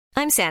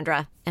I'm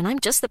Sandra, and I'm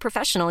just the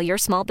professional your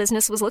small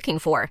business was looking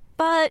for.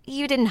 But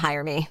you didn't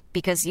hire me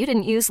because you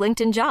didn't use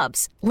LinkedIn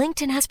Jobs.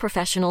 LinkedIn has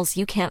professionals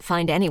you can't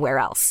find anywhere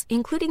else,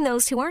 including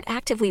those who aren't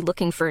actively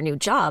looking for a new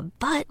job,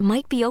 but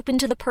might be open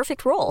to the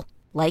perfect role,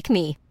 like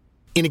me.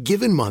 In a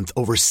given month,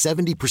 over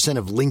 70%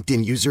 of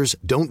LinkedIn users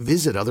don't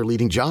visit other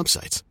leading job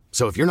sites.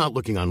 So if you're not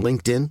looking on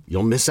LinkedIn,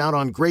 you'll miss out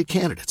on great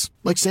candidates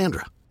like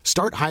Sandra.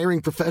 Start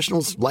hiring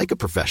professionals like a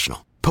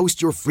professional.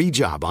 Post your free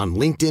job on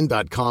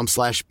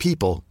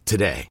linkedin.com/people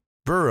today.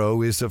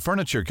 Burrow is a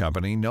furniture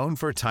company known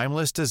for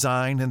timeless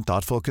design and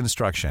thoughtful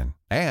construction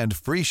and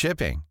free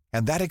shipping,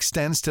 and that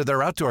extends to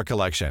their outdoor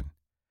collection.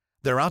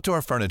 Their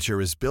outdoor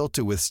furniture is built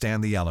to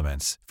withstand the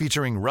elements,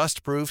 featuring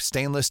rust-proof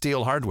stainless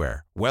steel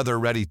hardware,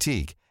 weather-ready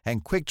teak,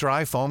 and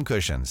quick-dry foam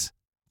cushions.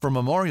 For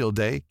Memorial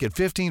Day, get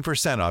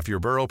 15% off your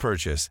Burrow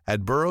purchase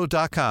at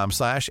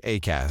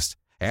burrow.com/ACAST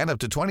and up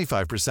to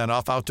 25%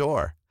 off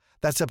outdoor.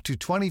 That's up to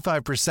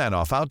 25%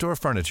 off outdoor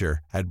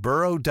furniture at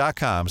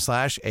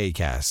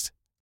burrow.com/ACAST.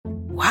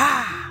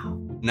 Wow.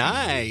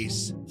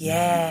 Nice.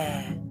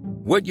 Yeah.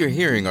 What you're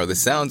hearing are the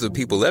sounds of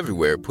people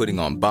everywhere putting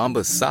on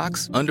Bombas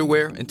socks,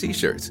 underwear, and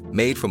T-shirts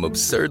made from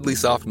absurdly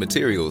soft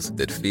materials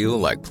that feel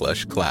like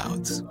plush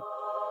clouds.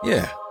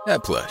 Yeah,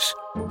 that plush.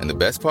 And the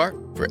best part?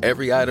 For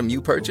every item you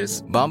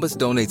purchase, Bombas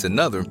donates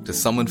another to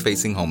someone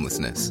facing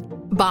homelessness.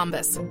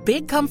 Bombas.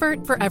 Big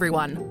comfort for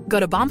everyone. Go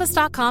to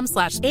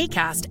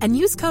bombas.com/ACAST and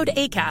use code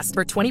ACAST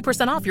for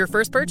 20% off your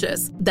first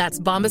purchase. That's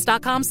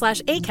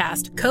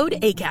bombas.com/ACAST. Code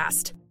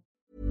ACAST.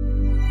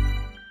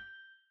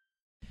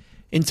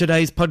 In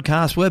today's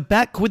podcast, we're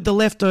back with The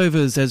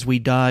Leftovers as we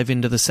dive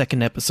into the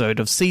second episode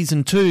of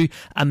Season 2,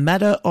 A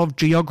Matter of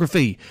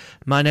Geography.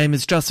 My name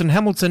is Justin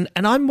Hamilton,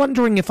 and I'm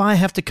wondering if I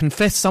have to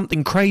confess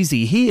something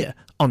crazy here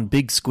on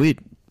Big Squid.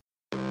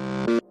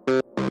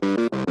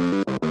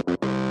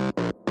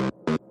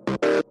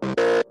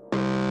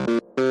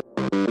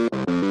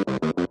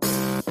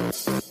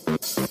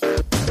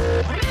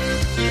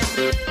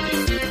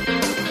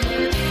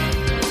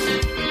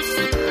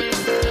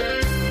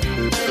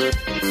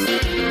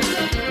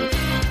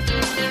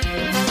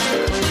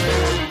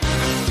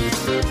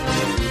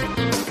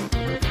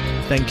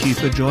 Thank you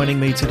for joining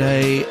me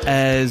today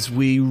as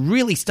we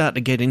really start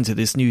to get into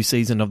this new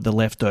season of The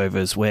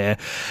Leftovers, where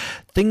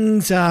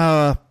things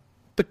are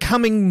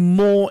becoming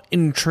more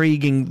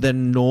intriguing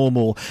than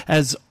normal.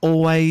 As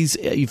always,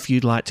 if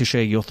you'd like to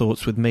share your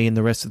thoughts with me and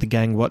the rest of the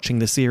gang watching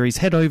the series,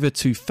 head over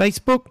to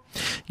Facebook.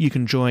 You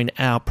can join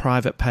our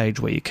private page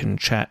where you can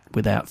chat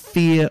without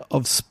fear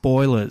of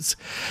spoilers.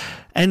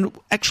 And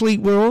actually,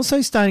 we're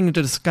also starting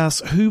to discuss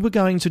who we're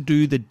going to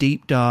do the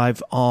deep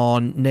dive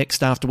on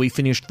next after we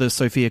finish the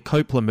Sofia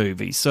Coppola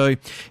movie. So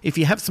if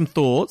you have some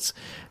thoughts,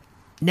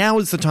 now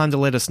is the time to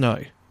let us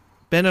know.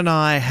 Ben and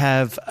I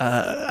have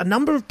a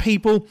number of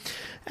people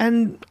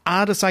and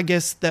artists, I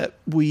guess, that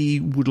we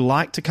would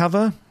like to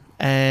cover,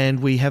 and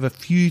we have a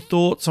few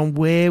thoughts on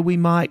where we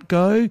might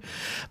go.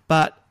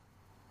 But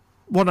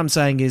what I'm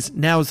saying is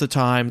now is the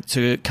time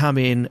to come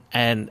in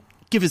and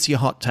give us your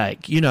hot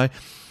take. You know,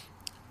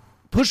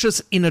 push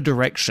us in a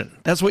direction.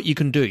 That's what you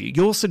can do.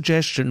 Your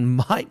suggestion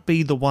might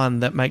be the one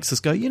that makes us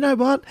go, you know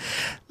what,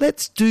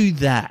 let's do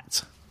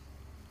that.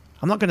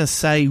 I'm not going to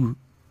say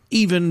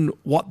even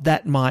what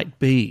that might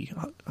be.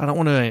 I don't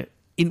want to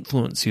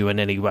influence you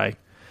in any way.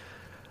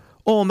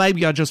 Or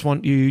maybe I just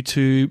want you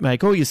to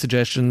make all your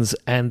suggestions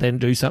and then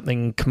do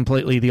something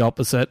completely the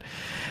opposite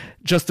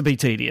just to be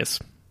tedious.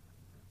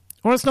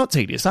 Or it's not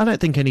tedious. I don't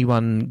think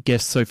anyone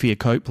guessed Sofia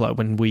Coppola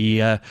when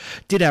we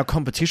did our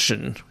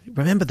competition.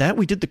 Remember that?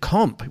 We did the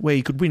comp where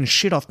you could win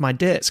shit off my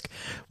desk.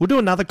 We'll do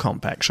another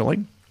comp,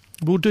 actually.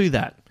 We'll do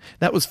that.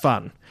 That was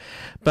fun.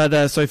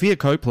 But Sofia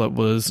Coppola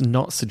was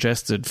not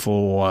suggested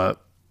for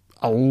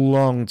a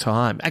long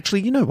time.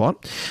 Actually, you know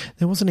what?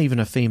 There wasn't even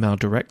a female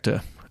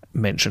director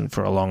mentioned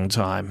for a long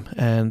time.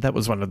 And that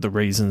was one of the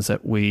reasons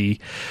that we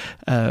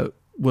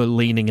were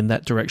leaning in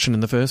that direction in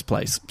the first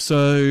place.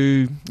 So,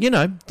 you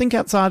know, think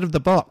outside of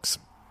the box.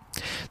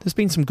 There's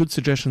been some good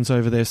suggestions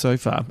over there so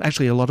far.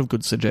 Actually, a lot of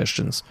good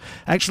suggestions.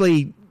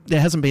 Actually,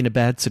 there hasn't been a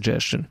bad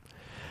suggestion.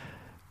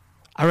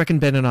 I reckon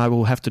Ben and I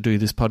will have to do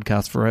this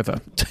podcast forever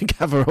to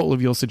cover all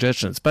of your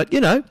suggestions. But, you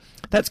know,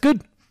 that's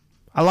good.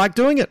 I like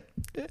doing it.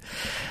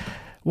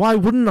 Why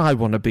wouldn't I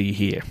want to be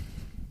here?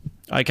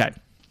 Okay.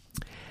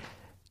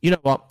 You know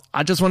what?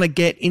 I just want to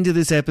get into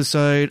this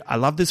episode. I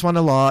love this one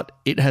a lot.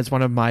 It has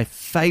one of my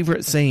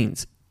favourite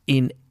scenes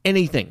in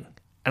anything,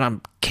 and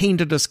I'm keen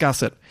to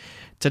discuss it.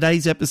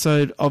 Today's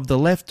episode of The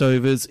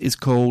Leftovers is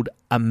called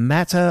A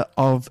Matter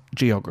of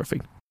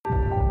Geography.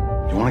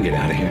 You want to get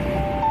out of here?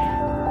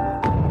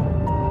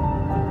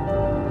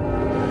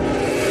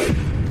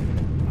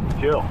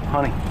 Jill,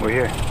 honey, we're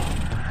here.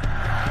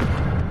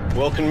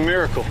 Welcome to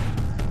Miracle.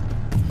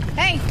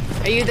 Hey,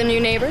 are you the new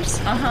neighbors?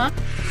 Uh-huh.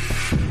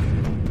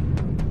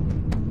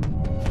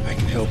 I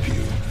can help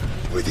you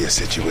with your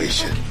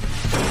situation.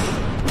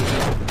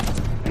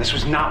 This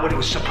was not what it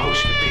was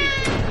supposed to be.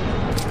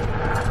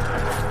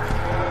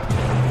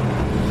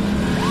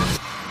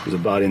 There's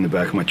a body in the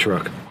back of my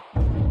truck.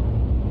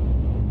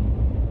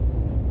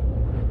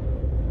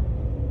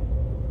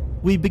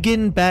 We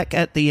begin back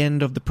at the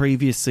end of the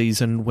previous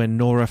season when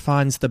Nora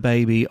finds the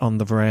baby on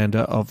the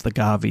veranda of the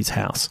Garveys'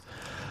 house.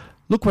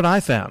 "Look what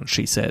I found,"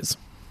 she says.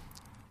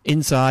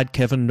 Inside,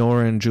 Kevin,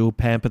 Nora and Jill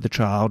pamper the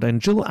child,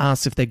 and Jill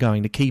asks if they're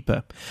going to keep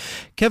her.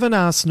 Kevin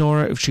asks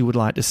Nora if she would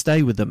like to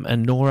stay with them,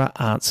 and Nora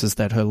answers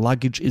that her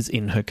luggage is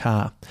in her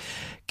car.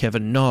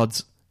 Kevin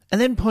nods, and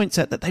then points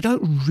out that they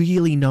don't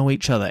really know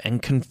each other,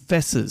 and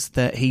confesses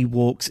that he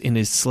walks in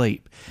his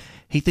sleep.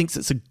 He thinks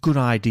it's a good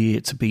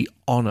idea to be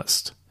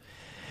honest.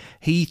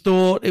 He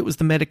thought it was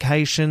the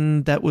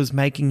medication that was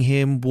making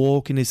him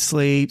walk in his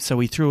sleep, so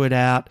he threw it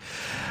out.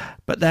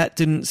 But that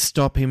didn't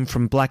stop him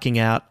from blacking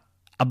out,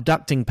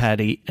 abducting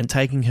Paddy and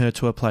taking her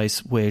to a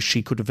place where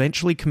she could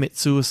eventually commit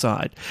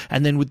suicide.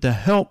 And then with the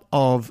help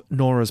of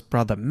Nora's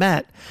brother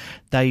Matt,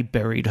 they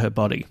buried her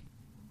body.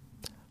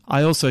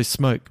 "I also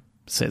smoke,"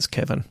 says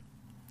Kevin.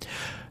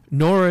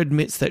 Nora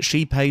admits that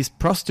she pays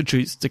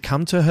prostitutes to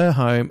come to her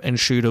home and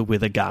shoot her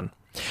with a gun.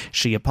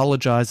 She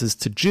apologises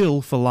to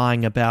Jill for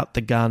lying about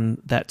the gun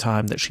that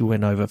time that she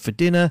went over for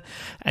dinner,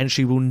 and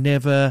she will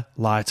never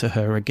lie to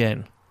her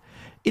again.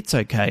 "It's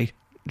okay,"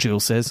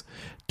 Jill says.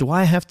 "Do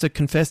I have to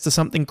confess to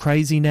something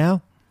crazy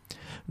now?"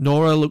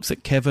 Nora looks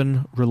at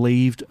Kevin,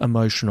 relieved,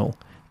 emotional.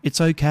 "It's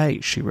okay,"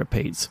 she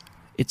repeats.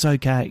 "It's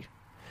okay."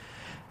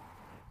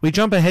 We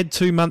jump ahead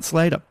 2 months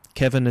later.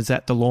 Kevin is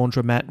at the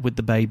laundromat with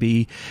the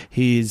baby,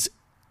 his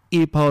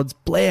earpods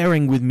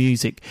blaring with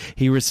music.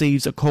 He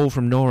receives a call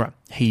from Nora.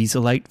 He's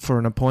late for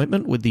an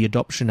appointment with the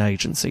adoption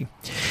agency.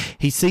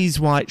 He sees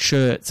white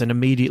shirts and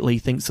immediately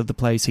thinks of the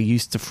place he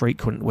used to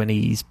frequent when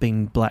he's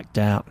been blacked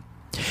out.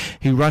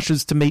 He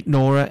rushes to meet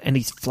Nora and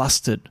he's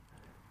flustered.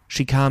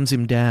 She calms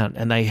him down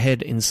and they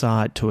head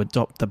inside to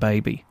adopt the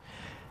baby.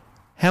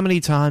 How many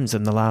times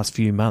in the last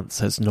few months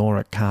has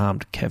Nora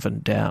calmed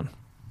Kevin down?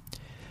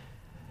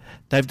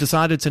 They've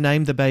decided to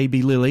name the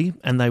baby Lily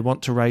and they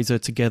want to raise her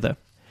together.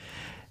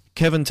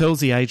 Kevin tells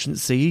the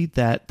agency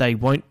that they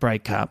won't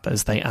break up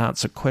as they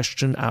answer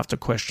question after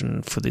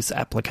question for this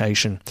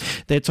application.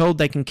 They're told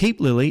they can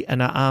keep Lily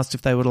and are asked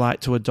if they would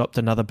like to adopt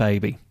another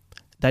baby.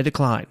 They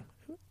decline.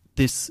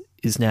 This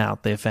is now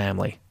their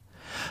family.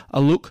 A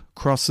look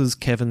crosses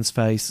Kevin's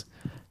face,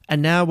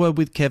 and now we're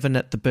with Kevin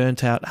at the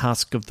burnt-out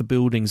husk of the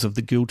buildings of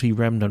the guilty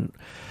remnant,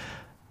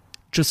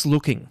 just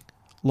looking,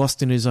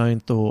 lost in his own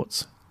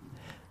thoughts.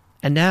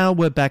 And now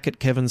we're back at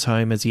Kevin's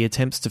home as he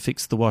attempts to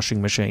fix the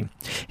washing machine.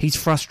 He's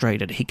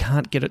frustrated, he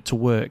can't get it to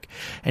work,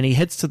 and he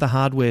heads to the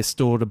hardware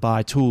store to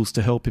buy tools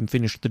to help him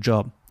finish the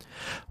job.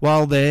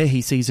 While there,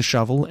 he sees a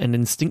shovel and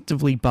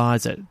instinctively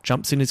buys it,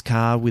 jumps in his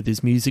car with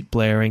his music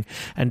blaring,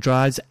 and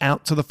drives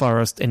out to the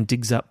forest and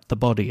digs up the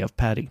body of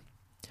Paddy.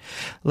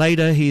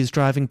 Later, he is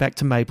driving back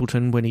to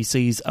Mapleton when he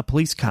sees a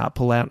police car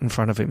pull out in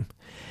front of him.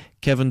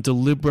 Kevin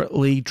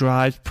deliberately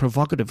drives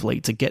provocatively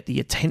to get the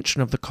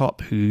attention of the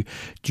cop who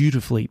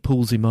dutifully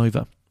pulls him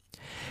over.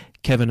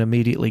 Kevin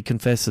immediately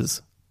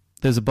confesses,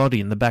 "There's a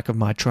body in the back of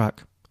my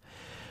truck."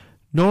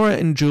 Nora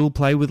and Jill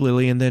play with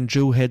Lily and then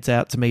Jill heads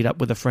out to meet up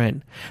with a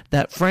friend.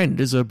 That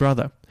friend is her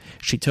brother.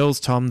 She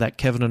tells Tom that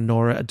Kevin and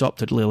Nora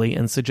adopted Lily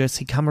and suggests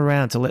he come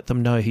around to let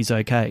them know he's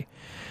okay.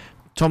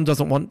 Tom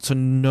doesn't want to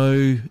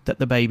know that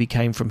the baby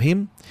came from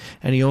him,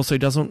 and he also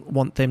doesn't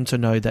want them to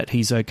know that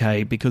he's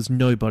okay because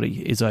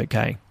nobody is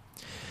okay.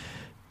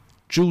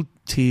 Jill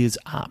tears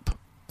up.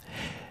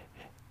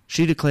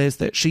 She declares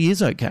that she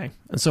is okay,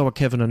 and so are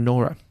Kevin and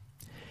Nora.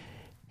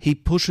 He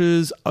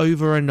pushes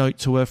over a note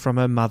to her from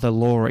her mother,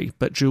 Laurie,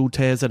 but Jill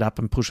tears it up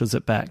and pushes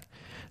it back.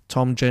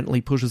 Tom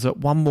gently pushes it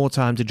one more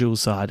time to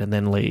Jill's side and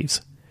then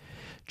leaves.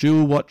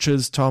 Jill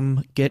watches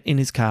Tom get in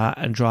his car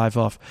and drive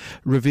off,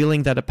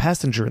 revealing that a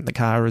passenger in the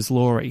car is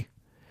Laurie.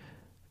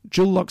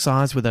 Jill locks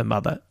eyes with her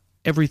mother,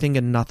 everything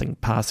and nothing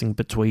passing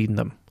between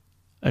them.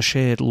 A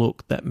shared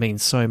look that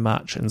means so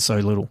much and so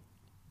little.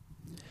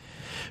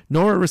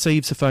 Nora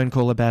receives a phone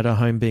call about her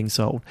home being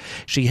sold.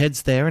 She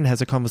heads there and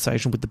has a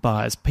conversation with the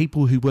buyers,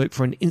 people who work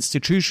for an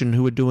institution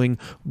who are doing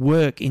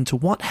work into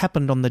what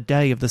happened on the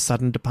day of the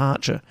sudden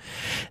departure.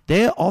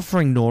 They're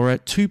offering Nora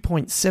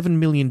 $2.7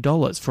 million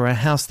for a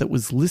house that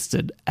was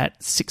listed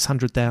at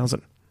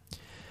 $600,000.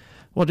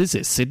 What is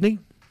this, Sydney?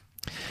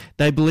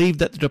 They believe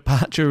that the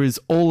departure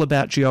is all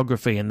about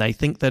geography, and they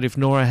think that if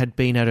Nora had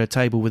been at her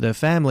table with her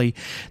family,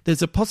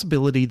 there's a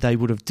possibility they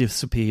would have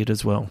disappeared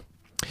as well.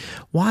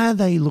 Why are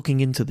they looking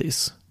into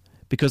this?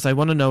 Because they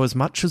want to know as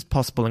much as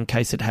possible in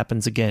case it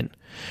happens again.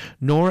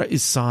 Nora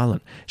is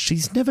silent.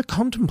 She's never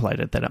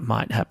contemplated that it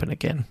might happen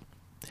again.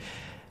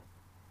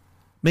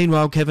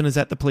 Meanwhile, Kevin is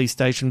at the police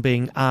station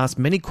being asked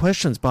many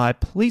questions by a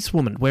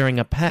policewoman wearing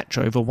a patch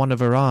over one of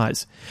her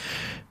eyes.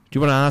 "Do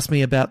you want to ask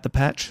me about the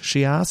patch?"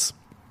 she asks.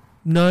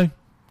 "No,"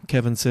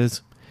 Kevin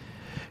says.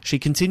 She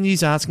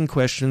continues asking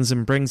questions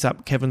and brings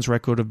up Kevin's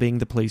record of being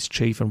the police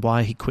chief and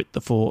why he quit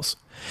the force.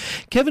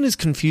 Kevin is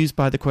confused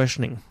by the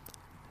questioning.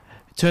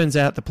 It turns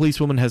out the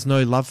policewoman has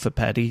no love for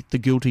Paddy, the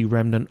guilty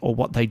remnant, or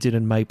what they did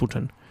in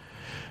Mapleton.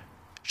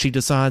 She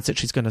decides that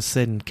she's going to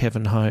send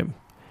Kevin home.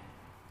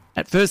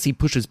 At first he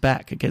pushes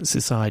back against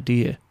this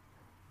idea.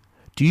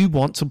 "Do you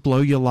want to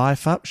blow your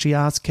life up?" she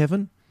asks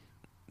Kevin.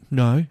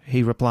 No,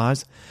 he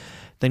replies.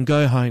 Then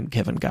go home,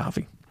 Kevin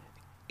Garvey.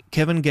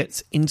 Kevin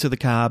gets into the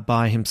car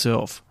by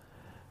himself.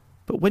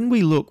 But when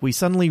we look, we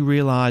suddenly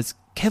realise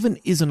Kevin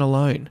isn't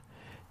alone.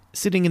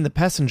 Sitting in the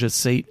passenger's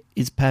seat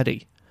is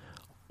Paddy.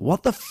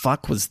 What the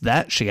fuck was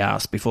that, she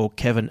asks before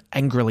Kevin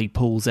angrily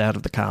pulls out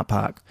of the car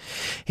park.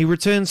 He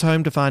returns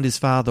home to find his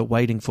father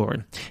waiting for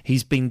him.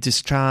 He's been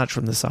discharged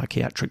from the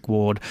psychiatric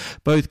ward.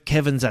 Both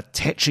Kevins are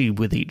tetchy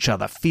with each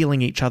other,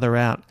 feeling each other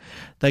out.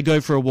 They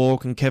go for a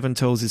walk and Kevin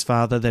tells his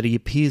father that he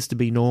appears to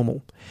be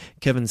normal.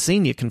 Kevin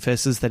Sr.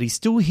 confesses that he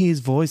still hears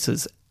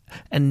voices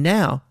and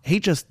now he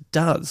just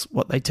does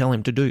what they tell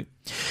him to do.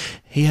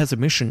 He has a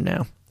mission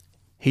now.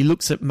 He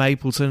looks at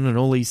Mapleton and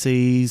all he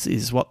sees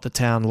is what the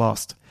town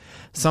lost.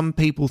 Some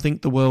people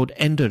think the world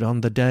ended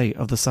on the day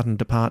of the sudden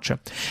departure.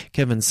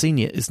 Kevin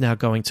Sr. is now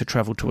going to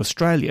travel to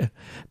Australia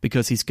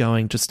because he's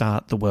going to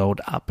start the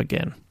world up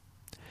again.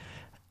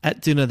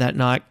 At dinner that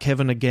night,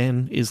 Kevin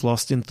again is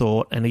lost in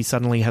thought and he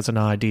suddenly has an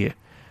idea.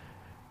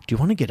 Do you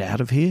want to get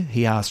out of here?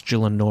 He asks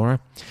Jill and Nora.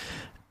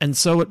 And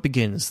so it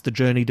begins, the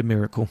journey to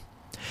Miracle.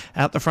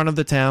 Out the front of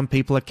the town,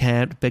 people are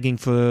camped, begging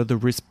for the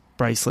wrist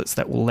bracelets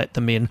that will let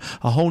them in.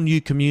 A whole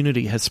new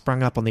community has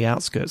sprung up on the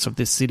outskirts of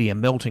this city, a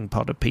melting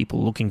pot of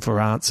people looking for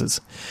answers.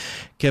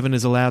 Kevin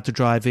is allowed to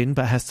drive in,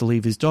 but has to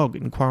leave his dog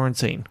in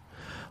quarantine.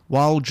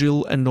 While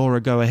Jill and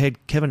Nora go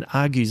ahead, Kevin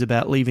argues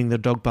about leaving the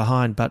dog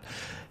behind, but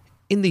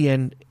in the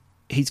end,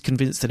 he's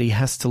convinced that he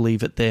has to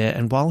leave it there,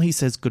 and while he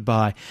says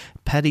goodbye,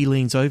 Paddy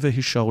leans over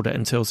his shoulder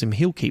and tells him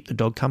he'll keep the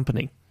dog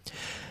company.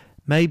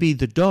 Maybe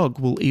the dog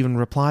will even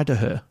reply to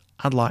her,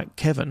 unlike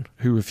Kevin,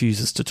 who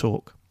refuses to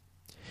talk.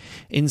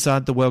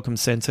 Inside the welcome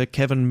centre,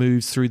 Kevin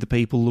moves through the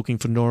people looking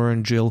for Nora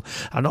and Jill.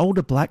 An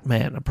older black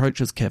man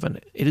approaches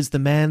Kevin. It is the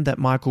man that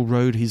Michael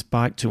rode his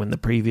bike to in the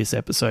previous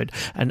episode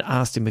and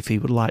asked him if he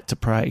would like to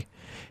pray.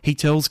 He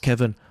tells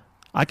Kevin,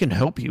 I can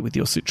help you with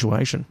your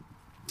situation.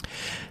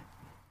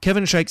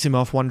 Kevin shakes him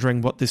off,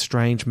 wondering what this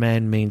strange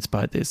man means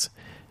by this.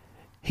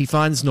 He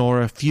finds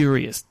Nora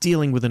furious,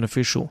 dealing with an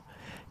official.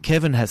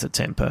 Kevin has a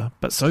temper,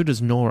 but so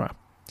does Nora.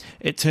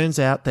 It turns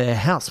out their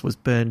house was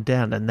burned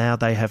down and now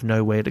they have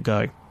nowhere to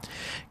go.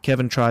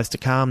 Kevin tries to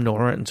calm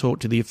Nora and talk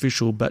to the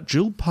official, but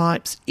Jill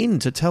pipes in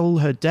to tell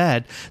her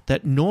dad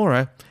that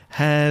Nora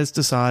has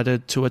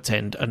decided to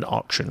attend an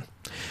auction.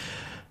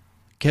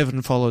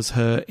 Kevin follows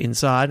her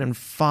inside and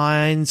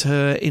finds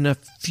her in a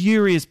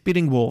furious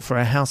bidding war for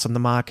a house on the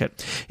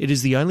market. It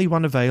is the only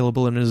one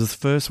available and is the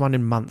first one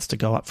in months to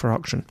go up for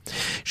auction.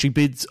 She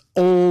bids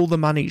all the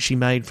money she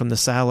made from the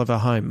sale of her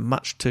home,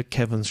 much to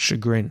Kevin's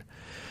chagrin.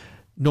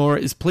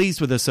 Nora is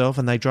pleased with herself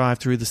and they drive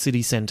through the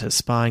city centre,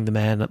 spying the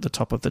man at the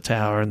top of the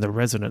tower and the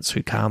residents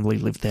who calmly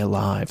live their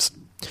lives.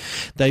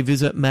 They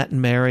visit Matt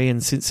and Mary,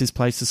 and since his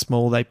place is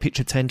small, they pitch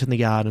a tent in the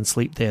yard and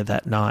sleep there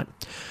that night.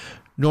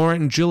 Nora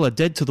and Jill are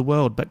dead to the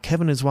world, but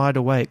Kevin is wide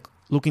awake,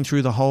 looking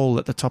through the hole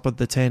at the top of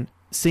the tent,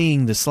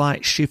 seeing the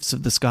slight shifts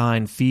of the sky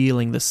and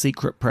feeling the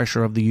secret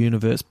pressure of the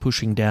universe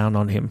pushing down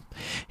on him.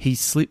 He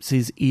slips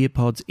his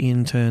earpods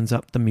in, turns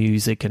up the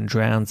music and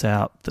drowns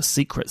out the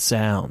secret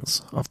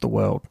sounds of the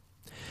world.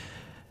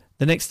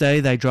 The next day,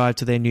 they drive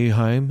to their new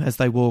home. As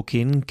they walk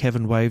in,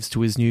 Kevin waves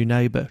to his new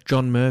neighbour,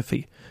 John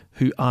Murphy,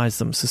 who eyes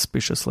them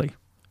suspiciously.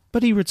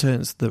 But he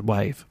returns the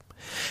wave.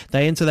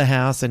 They enter the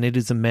house and it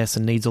is a mess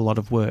and needs a lot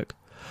of work.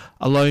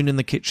 Alone in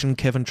the kitchen,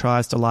 Kevin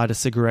tries to light a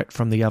cigarette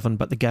from the oven,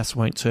 but the gas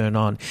won't turn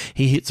on.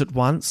 He hits it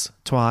once,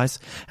 twice,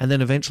 and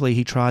then eventually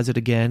he tries it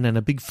again, and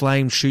a big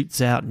flame shoots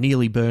out,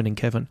 nearly burning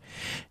Kevin.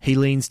 He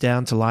leans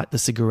down to light the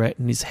cigarette,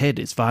 and his head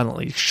is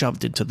violently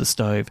shoved into the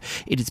stove.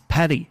 It is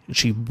Paddy, and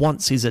she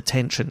wants his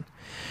attention.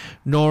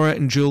 Nora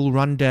and Jill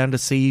run down to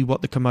see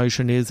what the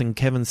commotion is, and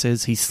Kevin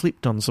says he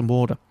slipped on some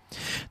water.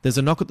 There's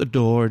a knock at the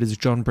door. It is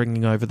John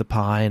bringing over the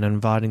pie and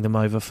inviting them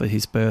over for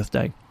his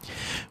birthday.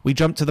 We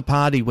jump to the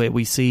party where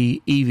we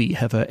see Evie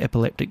have her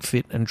epileptic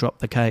fit and drop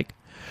the cake.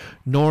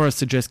 Nora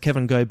suggests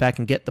Kevin go back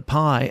and get the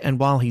pie, and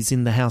while he's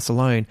in the house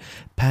alone,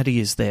 Paddy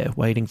is there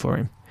waiting for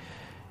him.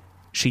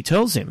 She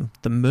tells him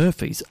the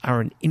Murphys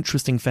are an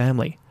interesting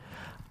family.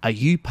 Are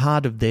you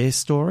part of their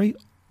story,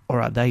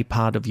 or are they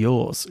part of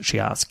yours? She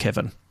asks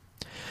Kevin.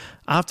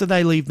 After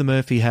they leave the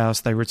Murphy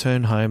house, they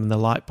return home and the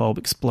light bulb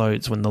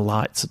explodes when the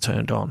lights are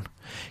turned on.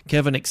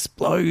 Kevin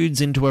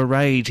explodes into a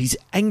rage. He's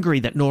angry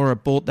that Nora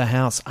bought the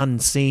house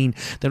unseen,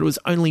 that it was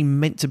only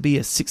meant to be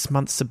a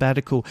 6-month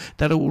sabbatical,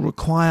 that it will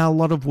require a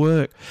lot of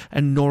work,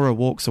 and Nora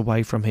walks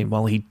away from him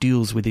while he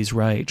deals with his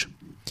rage.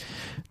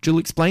 Jill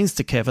explains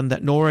to Kevin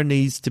that Nora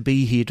needs to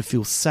be here to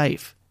feel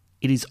safe.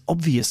 It is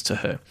obvious to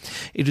her.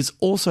 It is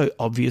also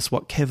obvious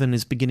what Kevin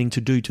is beginning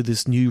to do to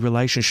this new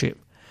relationship.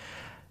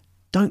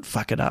 Don't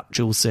fuck it up,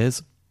 Jill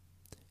says.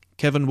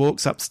 Kevin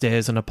walks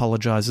upstairs and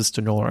apologises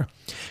to Nora.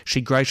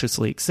 She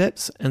graciously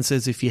accepts and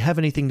says if you have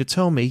anything to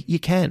tell me, you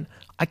can.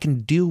 I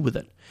can deal with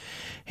it.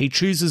 He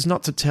chooses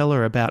not to tell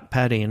her about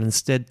Paddy and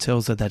instead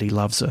tells her that he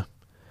loves her.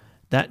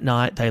 That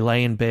night they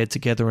lay in bed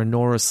together and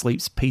Nora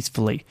sleeps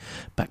peacefully,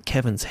 but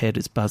Kevin's head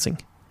is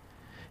buzzing.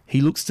 He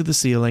looks to the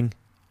ceiling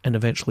and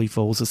eventually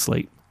falls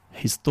asleep,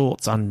 his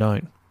thoughts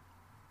unknown.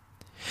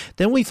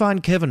 Then we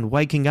find Kevin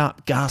waking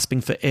up,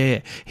 gasping for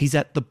air. He's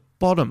at the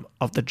bottom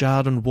of the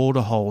Jarden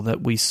waterhole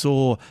that we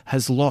saw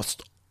has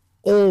lost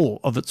all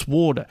of its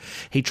water.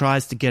 He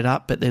tries to get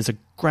up, but there's a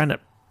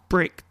granite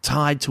brick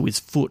tied to his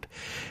foot.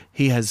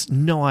 He has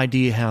no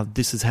idea how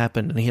this has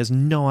happened, and he has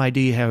no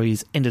idea how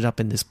he's ended up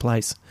in this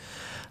place.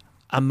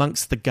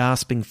 Amongst the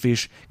gasping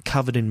fish,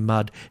 covered in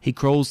mud, he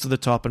crawls to the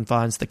top and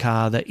finds the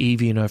car that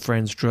Evie and her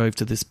friends drove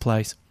to this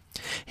place.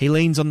 He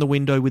leans on the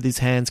window with his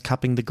hands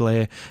cupping the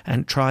glare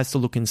and tries to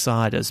look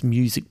inside as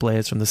music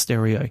blares from the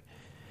stereo.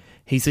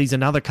 He sees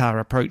another car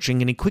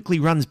approaching and he quickly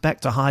runs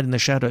back to hide in the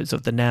shadows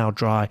of the now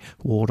dry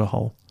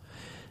waterhole.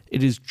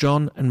 It is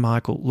John and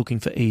Michael looking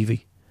for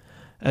Evie.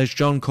 As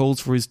John calls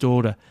for his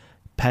daughter,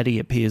 Paddy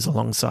appears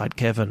alongside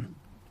Kevin,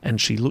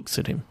 and she looks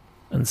at him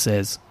and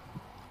says,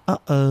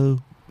 "Uh-oh."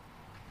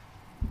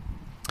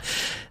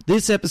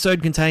 This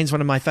episode contains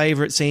one of my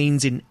favourite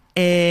scenes in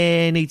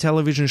any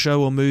television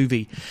show or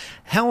movie.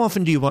 How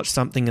often do you watch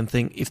something and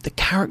think, if the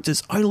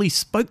characters only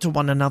spoke to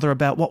one another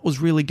about what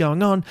was really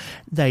going on,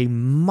 they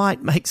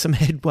might make some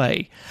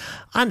headway?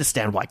 I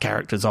understand why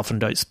characters often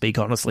don't speak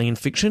honestly in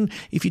fiction.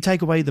 If you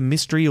take away the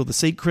mystery or the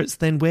secrets,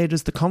 then where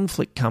does the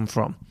conflict come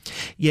from?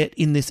 Yet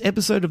in this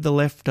episode of The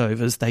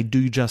Leftovers, they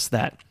do just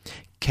that.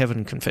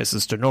 Kevin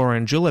confesses to Nora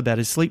and Jill about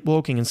his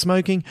sleepwalking and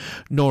smoking.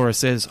 Nora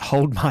says,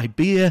 "Hold my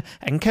beer,"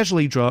 and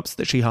casually drops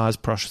that she hires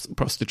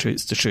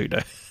prostitutes to shoot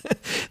her.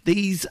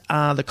 These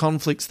are the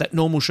conflicts that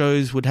normal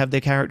shows would have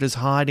their characters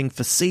hiding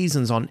for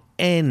seasons on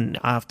end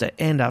after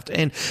end after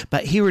end.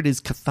 But here it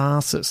is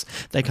catharsis.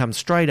 They come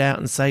straight out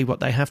and say what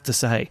they have to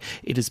say.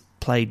 It is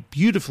played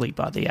beautifully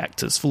by the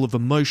actors, full of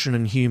emotion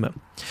and humour.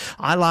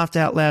 I laughed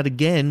out loud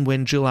again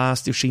when Jill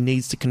asked if she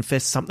needs to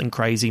confess something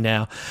crazy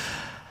now.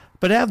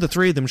 But out of the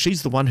three of them,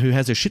 she's the one who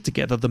has her shit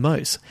together the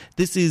most.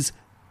 This is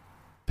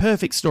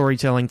perfect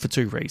storytelling for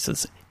two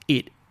reasons.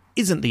 It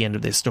isn't the end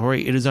of their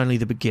story, it is only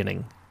the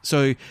beginning.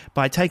 So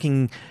by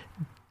taking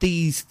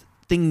these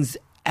things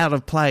out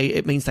of play,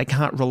 it means they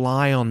can't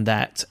rely on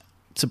that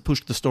to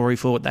push the story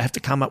forward. They have to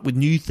come up with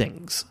new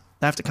things.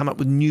 They have to come up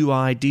with new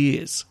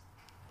ideas.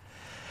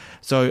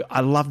 So I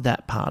love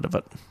that part of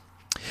it.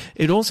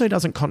 It also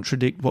doesn't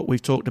contradict what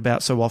we've talked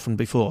about so often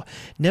before.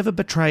 Never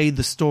betray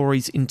the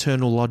story's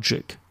internal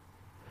logic.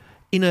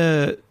 In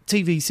a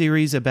TV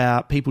series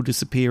about people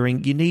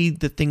disappearing, you need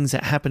the things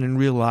that happen in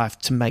real life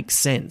to make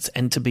sense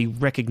and to be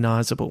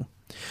recognisable.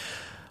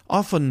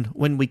 Often,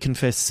 when we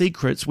confess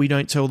secrets, we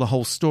don't tell the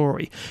whole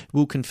story.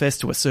 We'll confess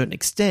to a certain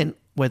extent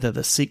whether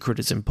the secret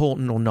is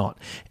important or not.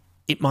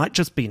 It might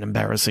just be an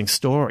embarrassing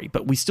story,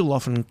 but we still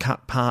often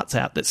cut parts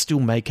out that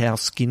still make our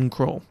skin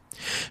crawl.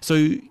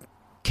 So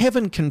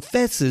Kevin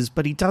confesses,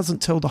 but he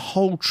doesn't tell the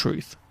whole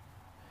truth.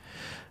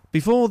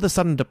 Before the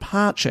sudden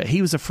departure,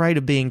 he was afraid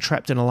of being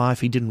trapped in a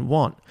life he didn't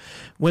want.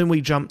 When we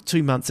jump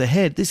 2 months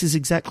ahead, this is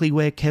exactly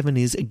where Kevin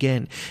is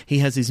again. He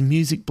has his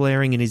music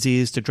blaring in his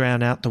ears to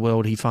drown out the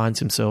world he finds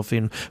himself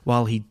in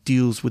while he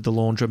deals with the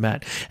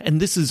laundromat. And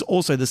this is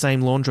also the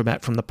same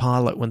laundromat from the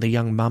pilot when the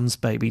young mum's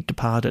baby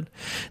departed.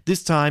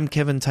 This time,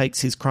 Kevin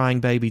takes his crying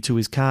baby to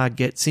his car,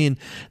 gets in,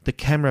 the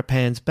camera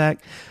pans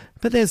back,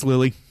 but there's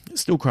Lily,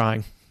 still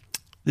crying.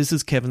 This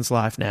is Kevin's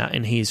life now,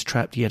 and he is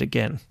trapped yet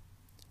again.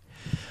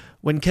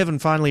 When Kevin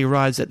finally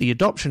arrives at the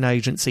adoption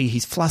agency,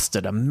 he's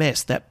flustered, a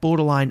mess, that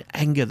borderline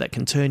anger that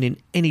can turn in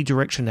any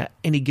direction at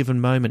any given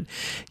moment.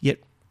 Yet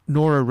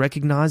Nora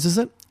recognises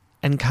it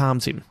and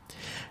calms him.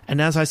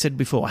 And as I said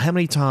before, how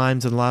many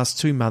times in the last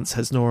 2 months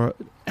has Nora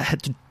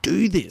had to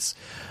do this?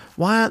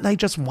 Why aren't they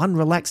just one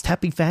relaxed,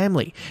 happy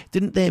family?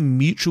 Didn't their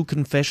mutual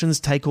confessions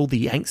take all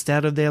the angst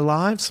out of their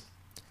lives?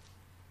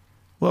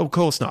 Well, of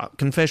course not.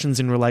 Confessions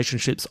in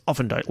relationships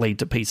often don't lead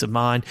to peace of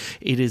mind.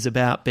 It is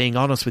about being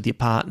honest with your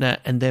partner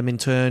and them in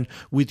turn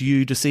with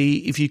you to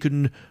see if you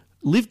can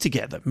live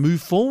together, move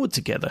forward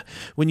together.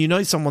 When you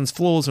know someone's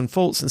flaws and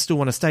faults and still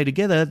want to stay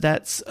together,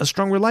 that's a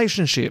strong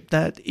relationship.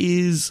 That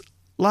is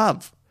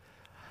love.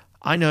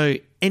 I know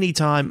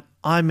anytime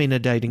I'm in a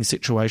dating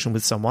situation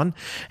with someone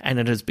and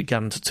it has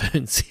begun to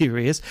turn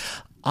serious,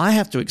 I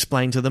have to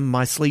explain to them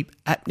my sleep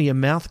apnea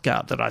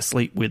mouthguard that I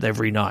sleep with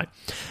every night.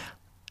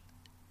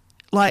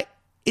 Like,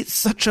 it's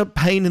such a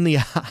pain in the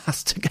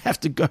ass to have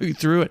to go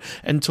through it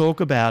and talk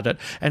about it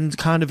and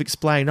kind of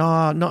explain,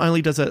 not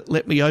only does it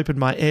let me open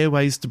my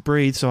airways to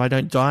breathe so I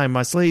don't die in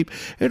my sleep,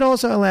 it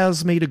also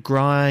allows me to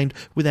grind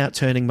without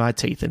turning my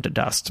teeth into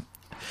dust.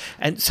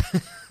 And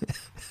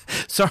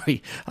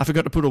sorry, I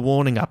forgot to put a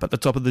warning up at the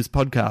top of this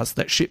podcast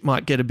that shit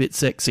might get a bit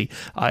sexy.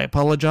 I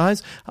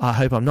apologise. I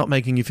hope I'm not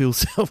making you feel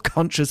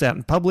self-conscious out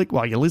in public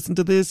while you listen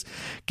to this,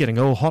 getting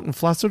all hot and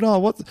flustered. Oh,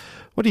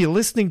 what are you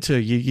listening to?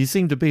 You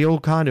seem to be all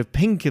kind of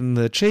pink in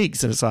the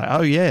cheeks. And it's like,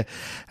 oh yeah,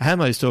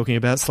 Hamo's talking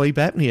about sleep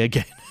apnea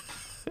again.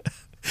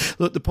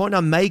 Look, the point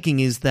I'm making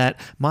is that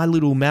my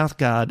little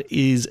mouthguard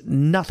is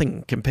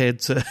nothing compared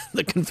to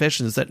the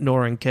confessions that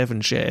Nora and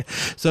Kevin share.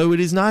 So it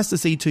is nice to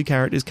see two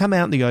characters come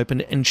out in the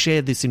open and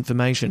share this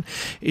information.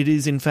 It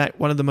is, in fact,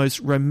 one of the most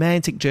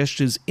romantic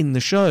gestures in the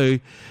show,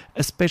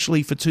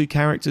 especially for two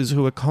characters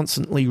who are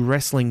constantly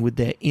wrestling with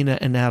their inner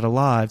and outer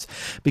lives.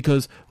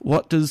 Because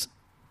what does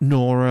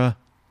Nora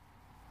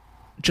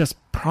just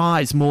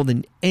prize more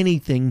than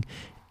anything?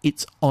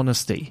 It's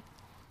honesty.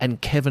 And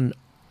Kevin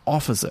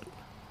offers it.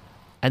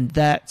 And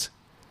that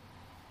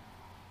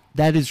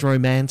is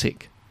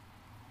romantic.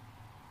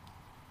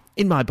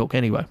 In my book,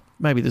 anyway.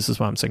 Maybe this is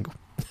why I'm single.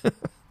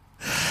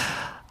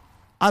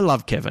 I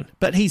love Kevin,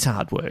 but he's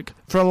hard work.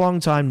 For a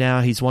long time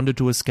now, he's wanted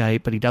to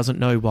escape, but he doesn't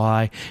know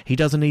why. He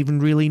doesn't even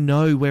really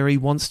know where he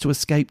wants to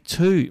escape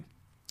to.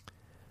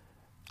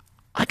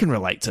 I can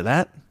relate to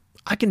that.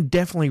 I can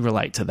definitely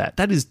relate to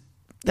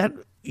that.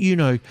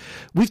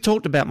 We've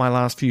talked about my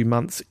last few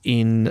months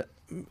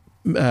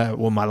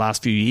my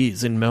last few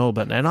years in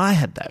Melbourne, and I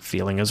had that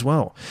feeling as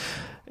well.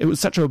 It was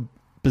such a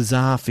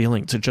bizarre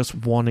feeling to just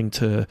wanting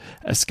to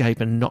escape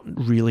and not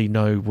really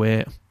know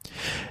where.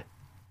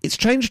 It's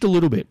changed a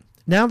little bit.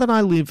 Now that I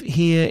live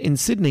here in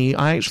Sydney,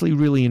 I actually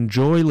really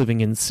enjoy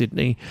living in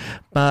Sydney,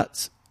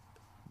 but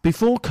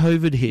before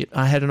COVID hit,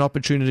 I had an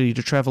opportunity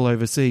to travel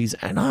overseas,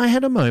 and I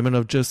had a moment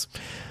of just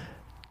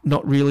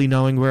not really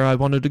knowing where I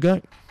wanted to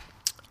go.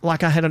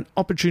 Like I had an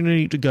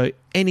opportunity to go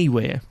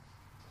anywhere,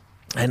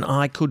 and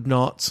I could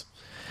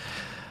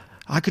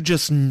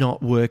just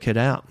not work it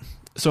out.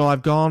 So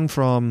I've gone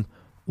from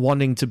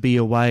wanting to be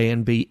away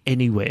and be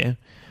anywhere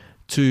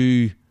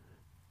to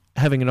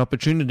having an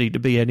opportunity to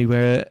be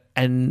anywhere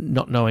and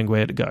not knowing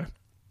where to go.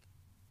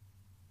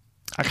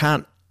 I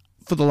can't,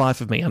 for the life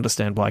of me,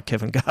 understand why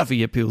Kevin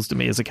Garvey appeals to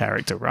me as a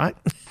character, right?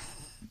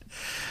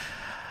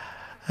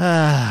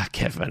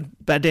 Kevin.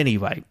 But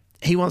anyway,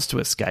 he wants to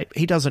escape.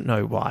 He doesn't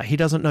know why. He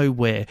doesn't know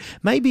where.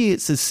 Maybe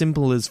it's as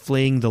simple as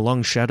fleeing the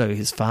long shadow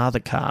his father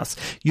casts.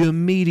 You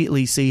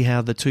immediately see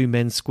how the two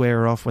men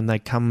square off when they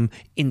come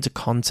into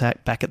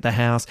contact back at the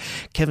house.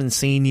 Kevin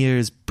Sr.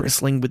 is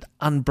bristling with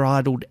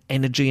unbridled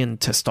energy and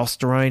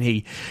testosterone.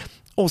 He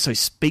also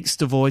speaks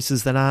to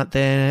voices that aren't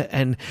there,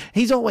 and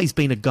he's always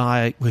been a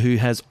guy who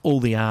has all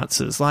the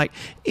answers. Like,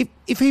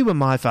 if he were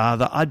my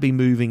father, I'd be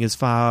moving as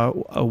far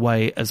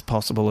away as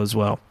possible as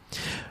well.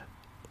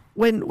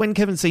 When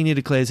Kevin Sr.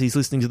 declares he's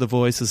listening to the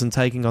voices and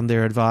taking on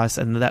their advice,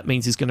 and that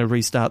means he's going to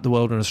restart the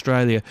world in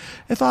Australia,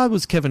 if I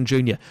was Kevin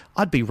Jr.,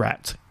 I'd be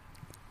wrapped.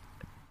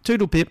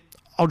 Toodle pip,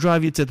 I'll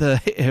drive you to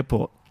the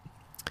airport.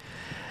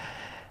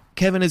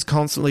 Kevin is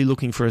constantly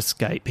looking for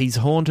escape. He's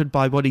haunted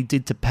by what he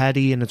did to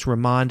Paddy, and it's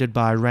reminded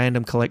by a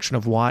random collection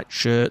of white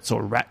shirts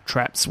or rat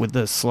traps with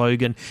the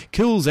slogan,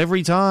 "Kills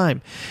every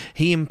time."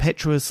 He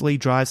impetuously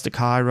drives to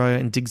Cairo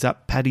and digs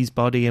up Paddy's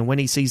body, and when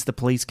he sees the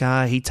police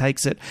car, he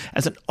takes it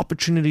as an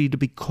opportunity to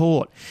be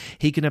caught.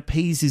 He can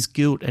appease his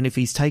guilt, and if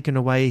he's taken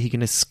away, he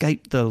can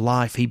escape the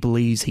life he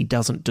believes he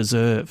doesn't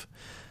deserve.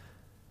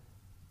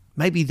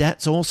 Maybe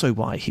that's also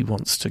why he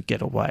wants to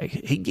get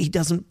away. He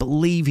doesn't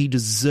believe he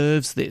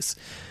deserves this.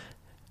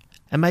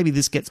 And maybe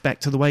this gets back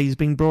to the way he's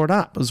been brought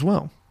up as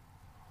well.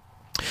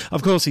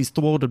 Of course, he's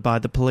thwarted by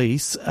the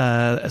police,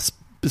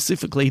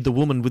 specifically the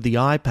woman with the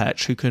eye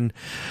patch who can...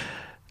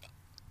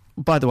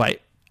 By the way,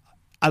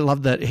 I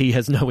love that he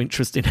has no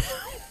interest in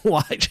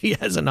why she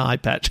has an eye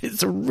patch.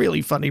 It's a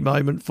really funny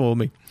moment for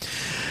me.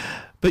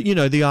 But,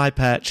 the eye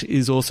patch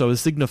is also a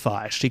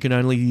signifier. She can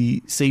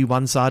only see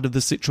one side of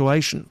the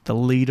situation. The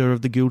leader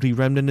of the guilty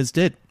remnant is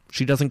dead.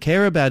 She doesn't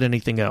care about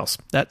anything else.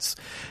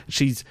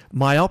 She's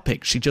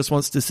myopic. She just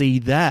wants to see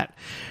that.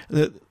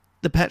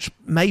 The patch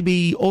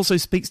maybe also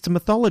speaks to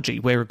mythology,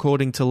 where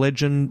according to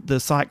legend, the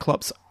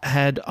Cyclops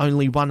had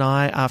only one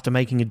eye after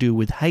making a deal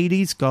with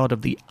Hades, god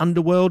of the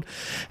underworld,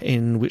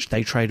 in which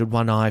they traded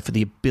one eye for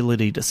the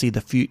ability to see the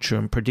future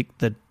and predict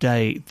the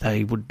day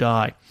they would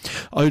die.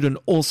 Odin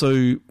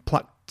also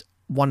plucked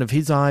one of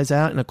his eyes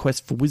out in a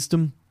quest for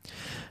wisdom,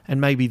 and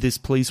maybe this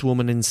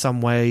policewoman in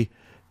some way,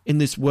 in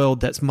this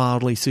world that's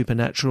mildly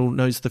supernatural,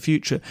 knows the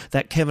future,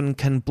 that Kevin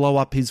can blow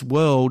up his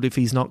world if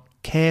he's not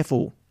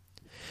careful.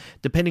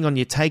 Depending on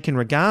your take in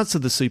regards to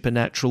the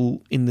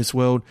supernatural in this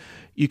world,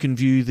 you can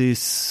view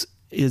this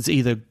as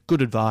either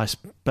good advice,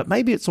 but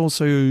maybe it's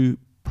also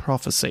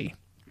prophecy.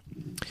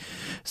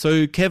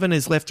 So Kevin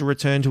is left to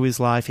return to his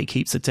life. He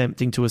keeps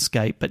attempting to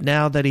escape, but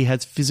now that he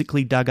has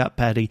physically dug up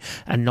Paddy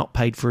and not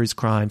paid for his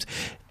crimes,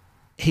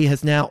 he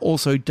has now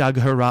also dug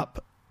her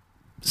up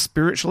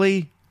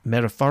spiritually,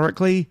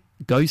 metaphorically,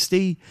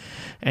 ghosty,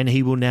 and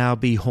he will now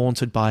be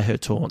haunted by her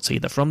taunts,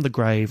 either from the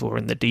grave or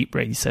in the deep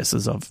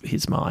recesses of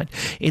his mind.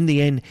 In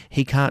the end,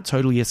 he can't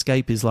totally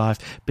escape his life,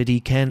 but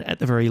he can, at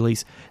the very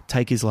least,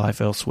 take his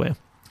life elsewhere.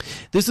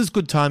 This is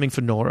good timing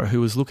for Nora,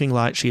 who is looking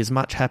like she is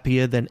much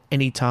happier than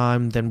any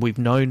time than we've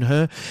known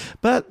her,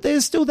 but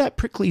there's still that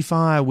prickly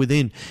fire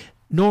within.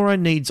 Nora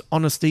needs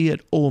honesty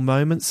at all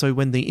moments, so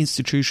when the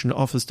institution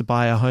offers to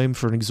buy a home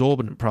for an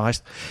exorbitant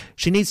price,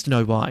 she needs to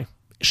know why.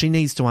 she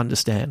needs to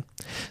understand.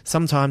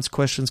 Sometimes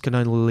questions can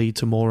only lead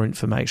to more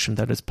information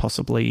that is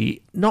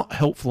possibly not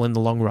helpful in the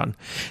long run.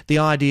 The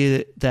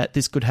idea that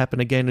this could happen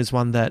again is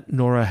one that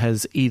Nora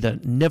has either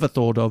never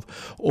thought of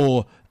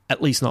or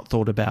at least not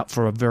thought about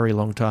for a very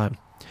long time.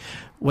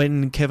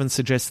 When Kevin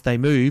suggests they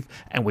move,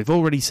 and we've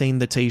already seen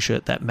the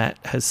t-shirt that Matt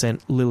has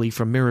sent Lily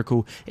from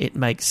Miracle, it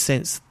makes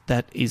sense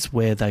that is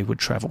where they would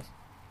travel.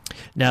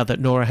 Now that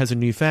Nora has a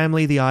new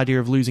family, the idea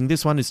of losing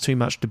this one is too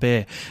much to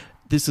bear.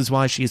 This is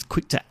why she is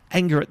quick to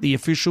anger at the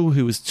official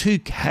who was too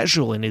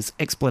casual in his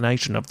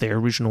explanation of their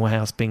original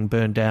house being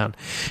burned down.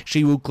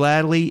 She will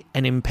gladly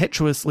and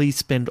impetuously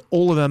spend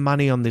all of her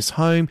money on this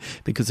home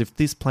because if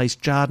this place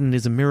Jarden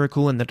is a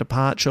miracle and the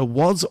departure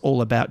was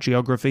all about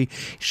geography,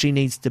 she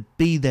needs to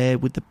be there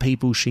with the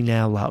people she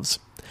now loves.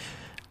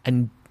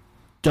 And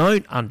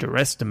don't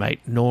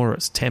underestimate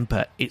Nora's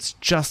temper. It's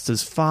just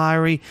as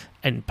fiery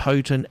and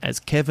potent as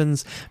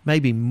Kevin's,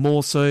 maybe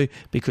more so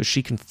because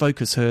she can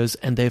focus hers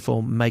and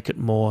therefore make it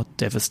more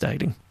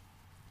devastating.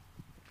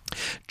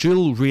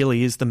 Jill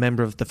really is the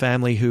member of the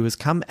family who has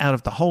come out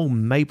of the whole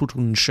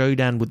Mapleton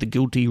showdown with the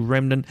guilty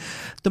remnant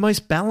the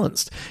most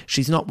balanced.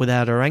 She's not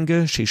without her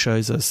anger. She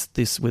shows us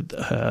this with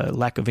her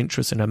lack of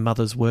interest in her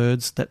mother's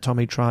words that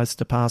Tommy tries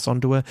to pass on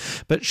to her,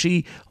 but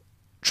she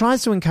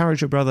tries to encourage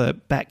her brother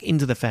back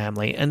into the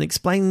family and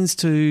explains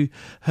to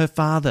her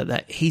father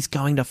that he's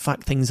going to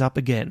fuck things up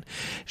again.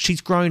 She's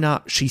grown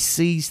up. She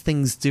sees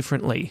things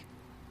differently.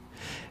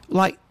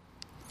 Like,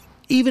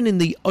 even in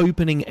the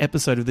opening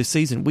episode of this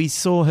season, we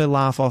saw her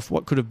laugh off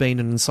what could have been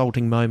an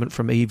insulting moment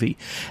from Evie,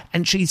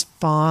 and she's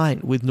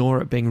fine with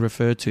Nora being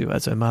referred to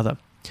as her mother.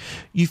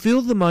 You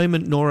feel the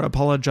moment Nora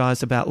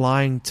apologised about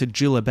lying to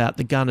Jill about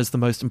the gun as the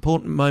most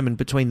important moment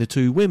between the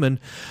two women.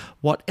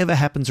 Whatever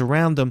happens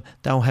around them,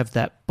 they'll have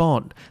that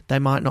bond. They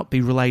might not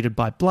be related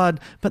by blood,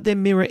 but they're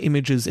mirror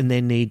images in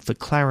their need for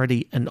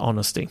clarity and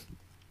honesty.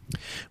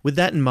 With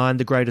that in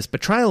mind, the greatest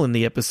betrayal in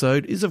the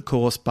episode is, of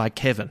course, by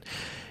Kevin.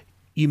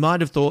 You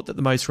might have thought that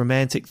the most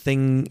romantic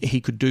thing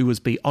he could do was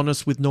be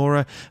honest with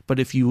Nora, but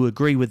if you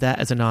agree with that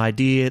as an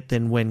idea,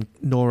 then when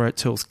Nora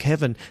tells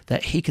Kevin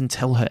that he can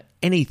tell her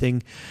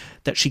anything,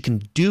 that she can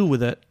deal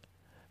with it,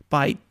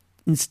 by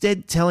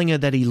instead telling her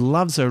that he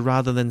loves her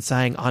rather than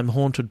saying, I'm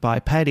haunted by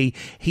Paddy,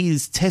 he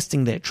is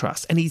testing their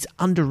trust and he's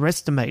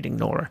underestimating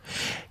Nora.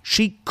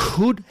 She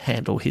could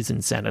handle his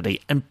insanity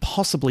and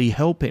possibly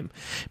help him,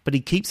 but he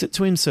keeps it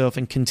to himself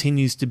and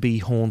continues to be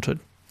haunted.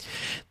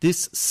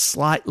 This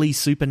slightly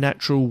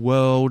supernatural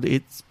world,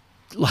 it's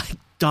like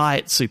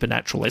diet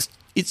supernatural.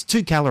 It's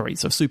 2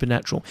 calories of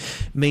supernatural,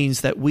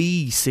 means that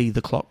we see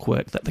the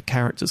clockwork that the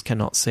characters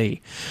cannot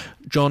see.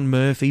 John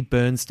Murphy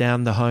burns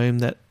down the home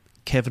that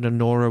Kevin and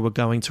Nora were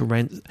going to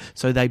rent,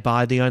 so they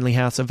buy the only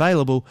house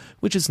available,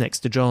 which is next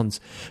to John's.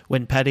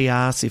 When Paddy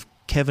asks if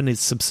Kevin is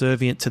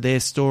subservient to their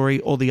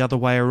story or the other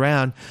way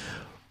around,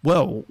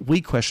 well,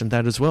 we question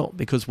that as well,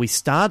 because we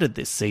started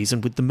this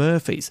season with the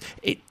Murphys.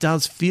 It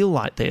does feel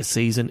like their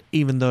season,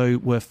 even though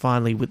we're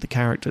finally with the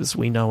characters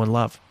we know and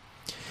love.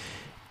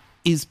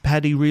 Is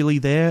Paddy really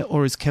there,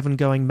 or is Kevin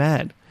going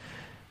mad?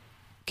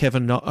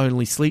 Kevin not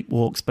only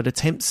sleepwalks, but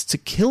attempts to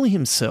kill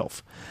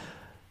himself.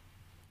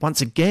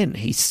 Once again,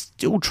 he's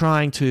still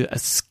trying to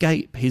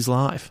escape his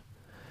life.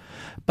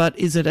 But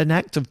is it an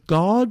act of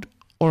God,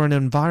 or an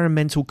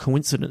environmental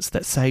coincidence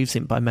that saves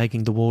him by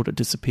making the water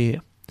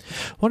disappear?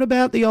 What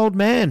about the old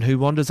man who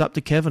wanders up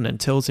to Kevin and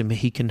tells him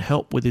he can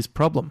help with his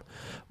problem?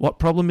 What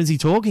problem is he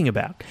talking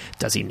about?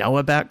 Does he know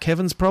about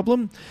Kevin's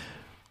problem?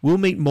 We'll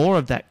meet more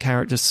of that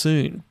character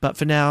soon, but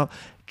for now,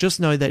 just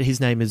know that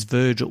his name is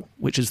Virgil,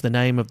 which is the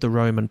name of the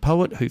Roman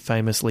poet who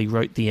famously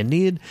wrote the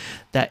Aeneid.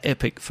 That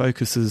epic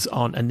focuses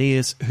on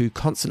Aeneas, who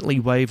constantly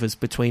wavers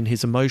between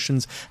his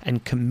emotions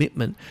and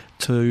commitment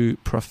to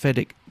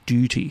prophetic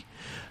duty.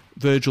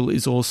 Virgil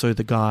is also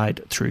the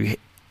guide through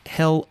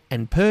hell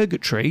and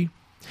purgatory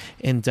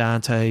in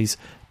Dante's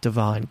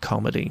Divine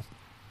Comedy.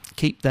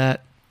 Keep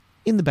that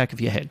in the back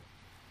of your head.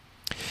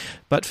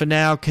 But for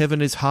now,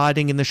 Kevin is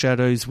hiding in the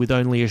shadows with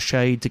only a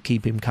shade to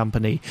keep him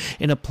company,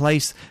 in a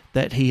place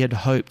that he had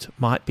hoped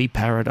might be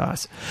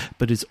paradise,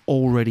 but is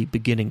already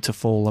beginning to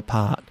fall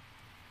apart.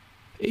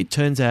 It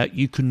turns out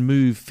you can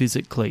move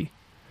physically,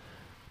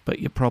 but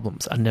your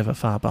problems are never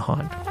far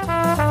behind.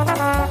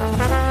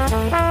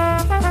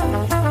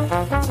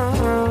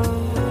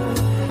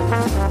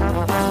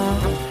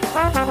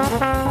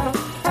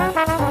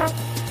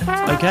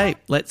 Okay,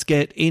 let's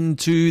get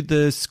into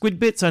the squid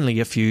bits. Only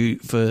a few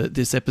for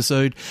this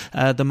episode.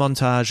 The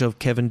montage of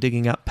Kevin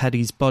digging up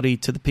Paddy's body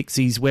to the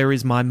Pixies' Where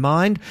Is My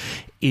Mind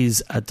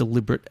is a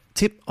deliberate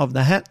tip of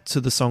the hat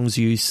to the song's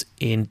use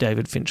in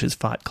David Fincher's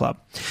Fight Club.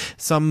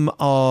 Some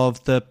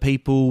of the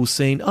people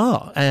seen...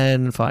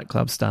 and Fight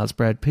Club stars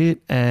Brad Pitt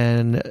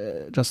and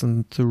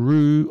Justin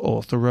Theroux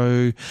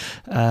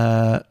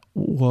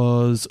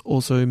was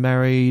also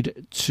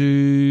married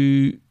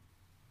to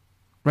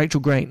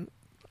Rachel Green.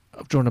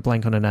 I've drawn a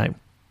blank on her name.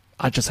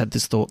 I just had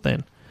this thought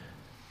then.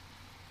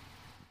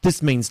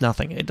 This means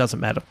nothing. It doesn't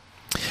matter.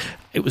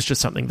 It was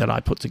just something that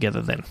I put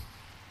together then.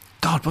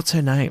 God, what's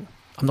her name?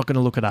 I'm not going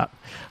to look it up.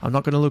 I'm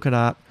not going to look it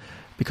up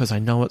because I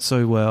know it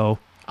so well.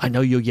 I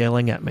know you're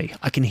yelling at me.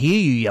 I can hear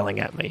you yelling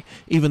at me,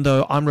 even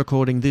though I'm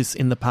recording this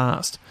in the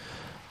past.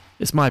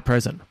 It's my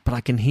present, but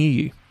I can hear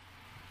you.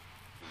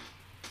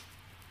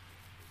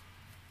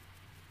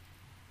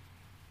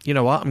 You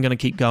know what? I'm going to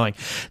keep going.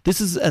 This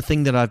is a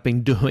thing that I've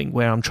been doing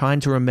where I'm trying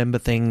to remember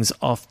things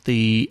off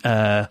the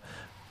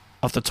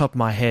top of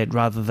my head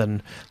rather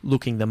than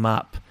looking them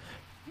up,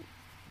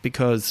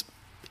 because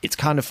it's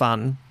kind of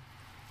fun.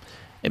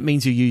 It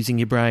means you're using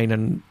your brain,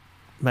 and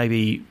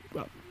maybe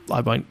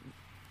I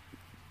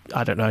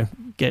don't know,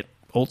 get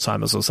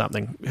Alzheimer's or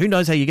something. Who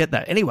knows how you get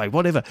that? Anyway,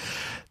 whatever.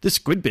 This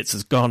Squid Bits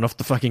has gone off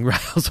the fucking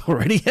rails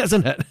already,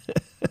 hasn't it?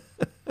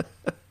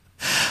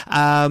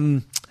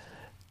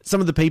 Some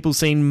of the people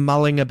seen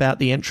mulling about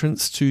the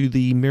entrance to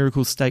the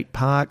Miracle State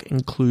Park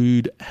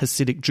include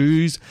Hasidic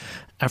Jews,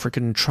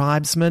 African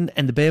tribesmen,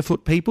 and the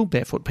Barefoot People.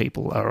 Barefoot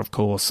People are, of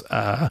course,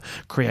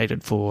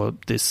 created for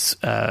this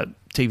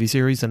TV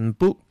series and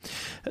book.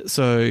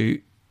 So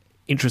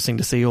interesting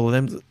to see all of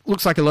them.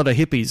 Looks like a lot of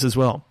hippies as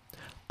well.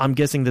 I'm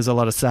guessing there's a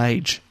lot of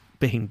sage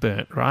being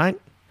burnt, right?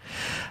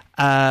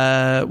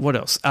 What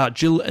else?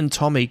 Jill and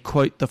Tommy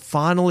quote the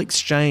final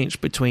exchange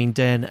between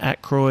Dan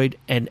Aykroyd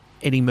and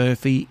Eddie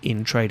Murphy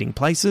in Trading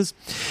Places.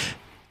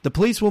 The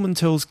policewoman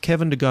tells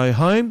Kevin to go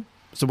home.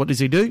 So what does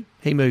he do?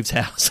 He moves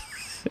house.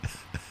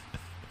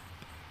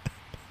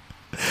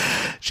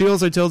 She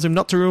also tells him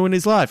not to ruin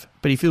his life,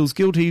 but he feels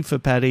guilty for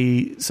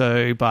Paddy,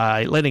 so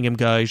by letting him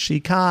go, she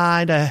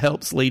kind of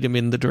helps lead him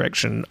in the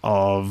direction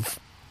of,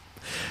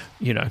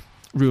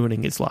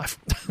 ruining his life.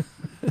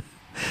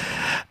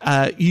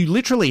 You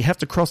literally have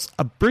to cross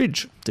a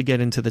bridge to get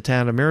into the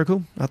town of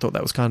Miracle. I thought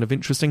that was kind of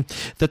interesting.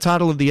 The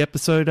title of the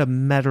episode, A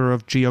Matter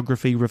of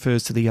Geography,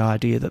 refers to the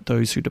idea that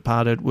those who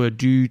departed were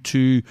due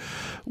to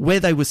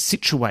where they were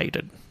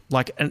situated,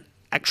 like an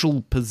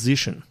actual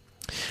position.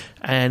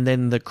 And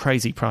then the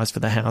crazy price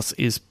for the house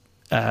is,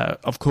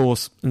 of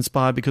course,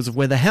 inspired because of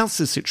where the house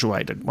is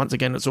situated. Once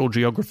again, it's all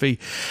geography.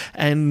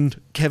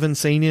 And Kevin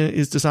Sr.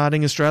 is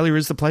deciding Australia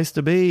is the place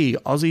to be.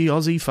 Aussie,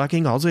 Aussie,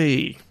 fucking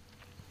Aussie.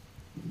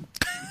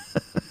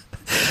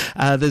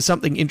 There's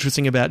something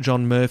interesting about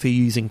John Murphy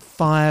using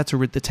fire to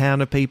rid the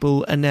town of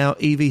people, and now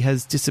Evie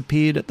has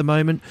disappeared at the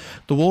moment.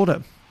 The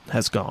water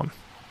has gone.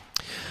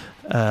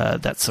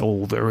 That's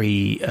all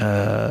very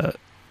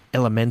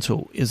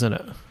elemental, isn't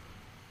it?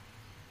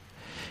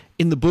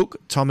 In the book,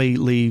 Tommy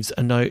leaves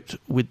a note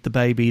with the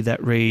baby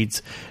that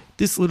reads,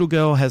 "This little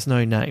girl has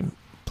no name.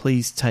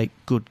 Please take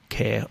good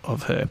care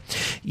of her."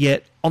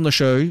 Yet, on the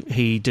show,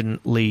 he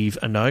didn't leave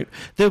a note.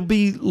 There'll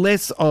be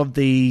less of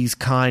these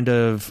kind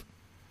of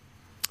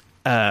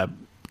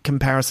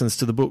comparisons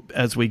to the book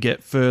as we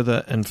get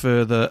further and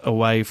further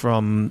away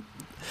from,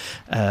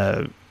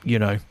 that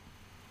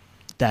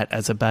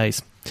as a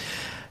base.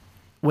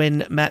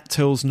 When Matt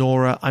tells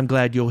Nora, "I'm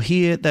glad you're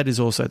here," that is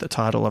also the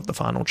title of the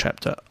final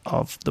chapter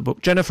of the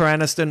book. Jennifer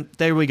Aniston,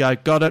 there we go,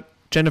 got it.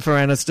 Jennifer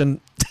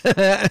Aniston.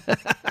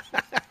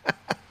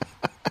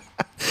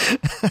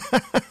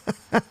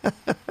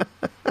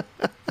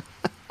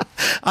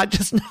 I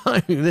just know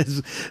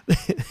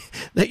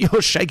that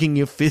you're shaking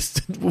your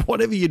fist,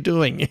 whatever you're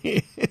doing.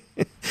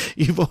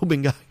 You've all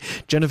been going,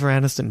 Jennifer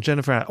Aniston,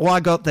 Jennifer Aniston. Well,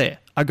 I got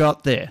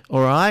there,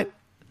 all right?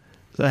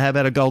 So how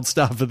about a gold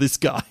star for this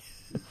guy?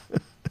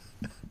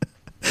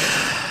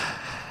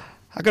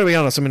 I got to be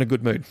honest, I'm in a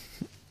good mood.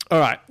 All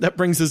right, that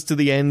brings us to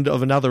the end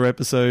of another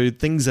episode.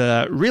 Things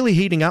are really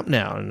heating up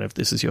now, and if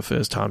this is your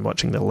first time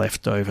watching The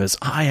Leftovers,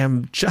 I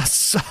am just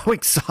so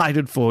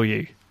excited for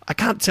you. I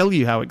can't tell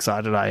you how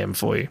excited I am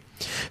for you.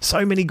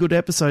 So many good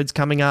episodes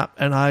coming up,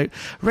 and I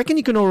reckon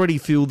you can already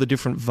feel the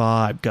different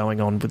vibe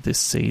going on with this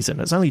season.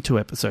 It's only 2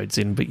 episodes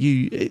in, but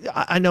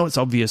I know it's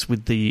obvious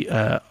with the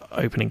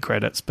opening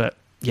credits, but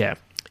yeah,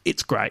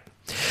 it's great.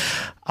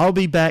 I'll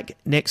be back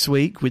next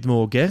week with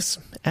more guests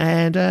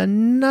and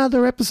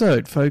another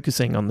episode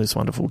focusing on this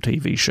wonderful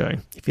TV show.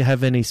 If you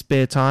have any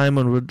spare time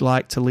and would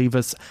like to leave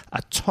us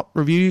a top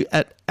review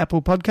at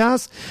Apple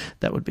Podcasts,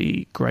 that would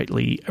be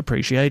greatly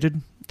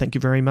appreciated. Thank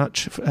you very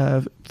much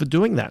for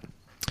doing that.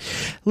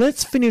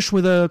 Let's finish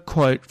with a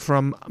quote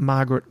from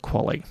Margaret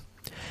Qualley.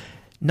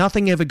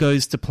 "Nothing ever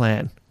goes to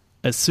plan.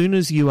 As soon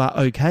as you are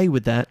okay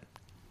with that,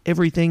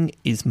 everything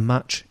is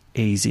much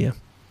easier."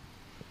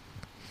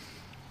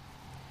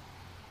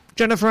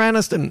 Jennifer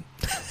Aniston.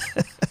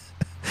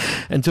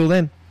 Until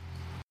then.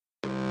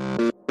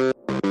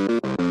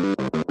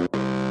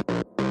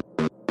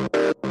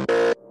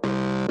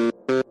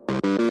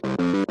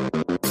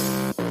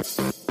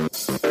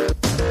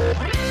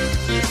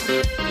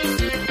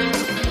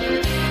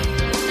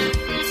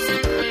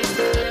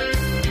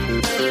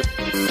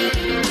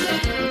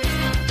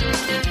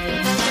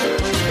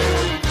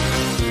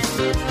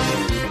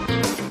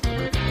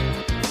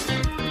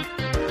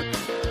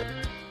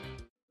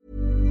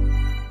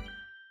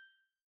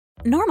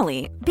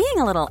 Normally, being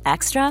a little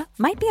extra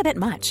might be a bit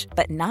much,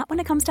 but not when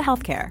it comes to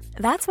healthcare.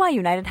 That's why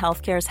United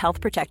Healthcare's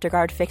Health Protector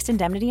Guard fixed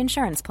indemnity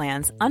insurance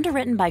plans,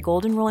 underwritten by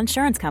Golden Rule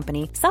Insurance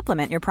Company,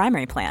 supplement your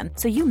primary plan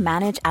so you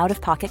manage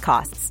out-of-pocket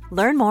costs.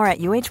 Learn more at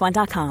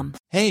UH1.com.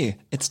 Hey,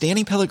 it's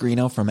Danny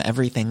Pellegrino from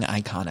Everything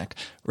Iconic.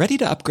 Ready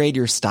to upgrade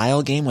your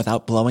style game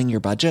without blowing your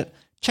budget?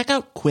 Check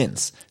out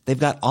Quince. They've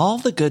got all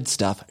the good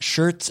stuff,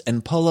 shirts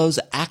and polos,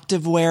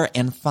 activewear,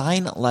 and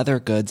fine leather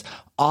goods,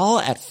 all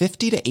at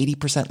 50 to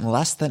 80%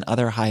 less than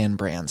other high-end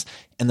brands.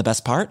 And the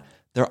best part?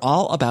 They're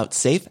all about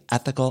safe,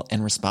 ethical,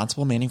 and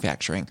responsible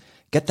manufacturing.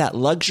 Get that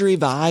luxury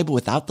vibe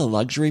without the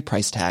luxury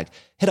price tag.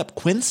 Hit up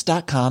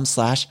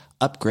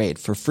quince.com/upgrade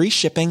for free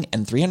shipping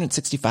and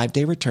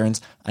 365-day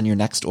returns on your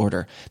next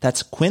order.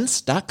 That's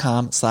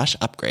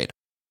quince.com/upgrade.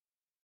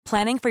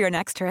 Planning for your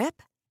next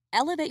trip?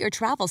 Elevate your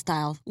travel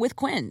style with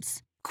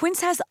Quince.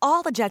 Quince has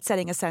all the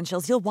jet-setting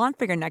essentials you'll want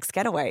for your next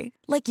getaway,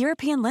 like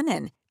European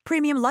linen,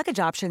 premium luggage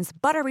options,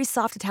 buttery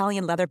soft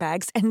Italian leather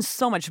bags, and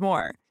so much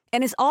more.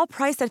 And is all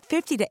priced at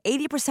 50 to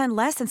 80%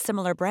 less than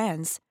similar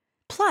brands.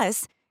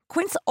 Plus,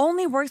 Quince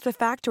only works with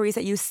factories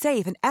that use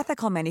safe and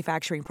ethical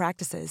manufacturing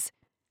practices.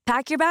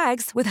 Pack your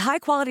bags with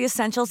high-quality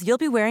essentials you'll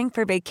be wearing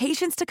for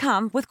vacations to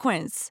come with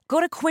Quince. Go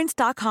to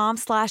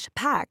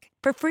quince.com/pack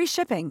for free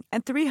shipping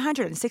and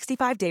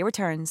 365-day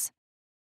returns.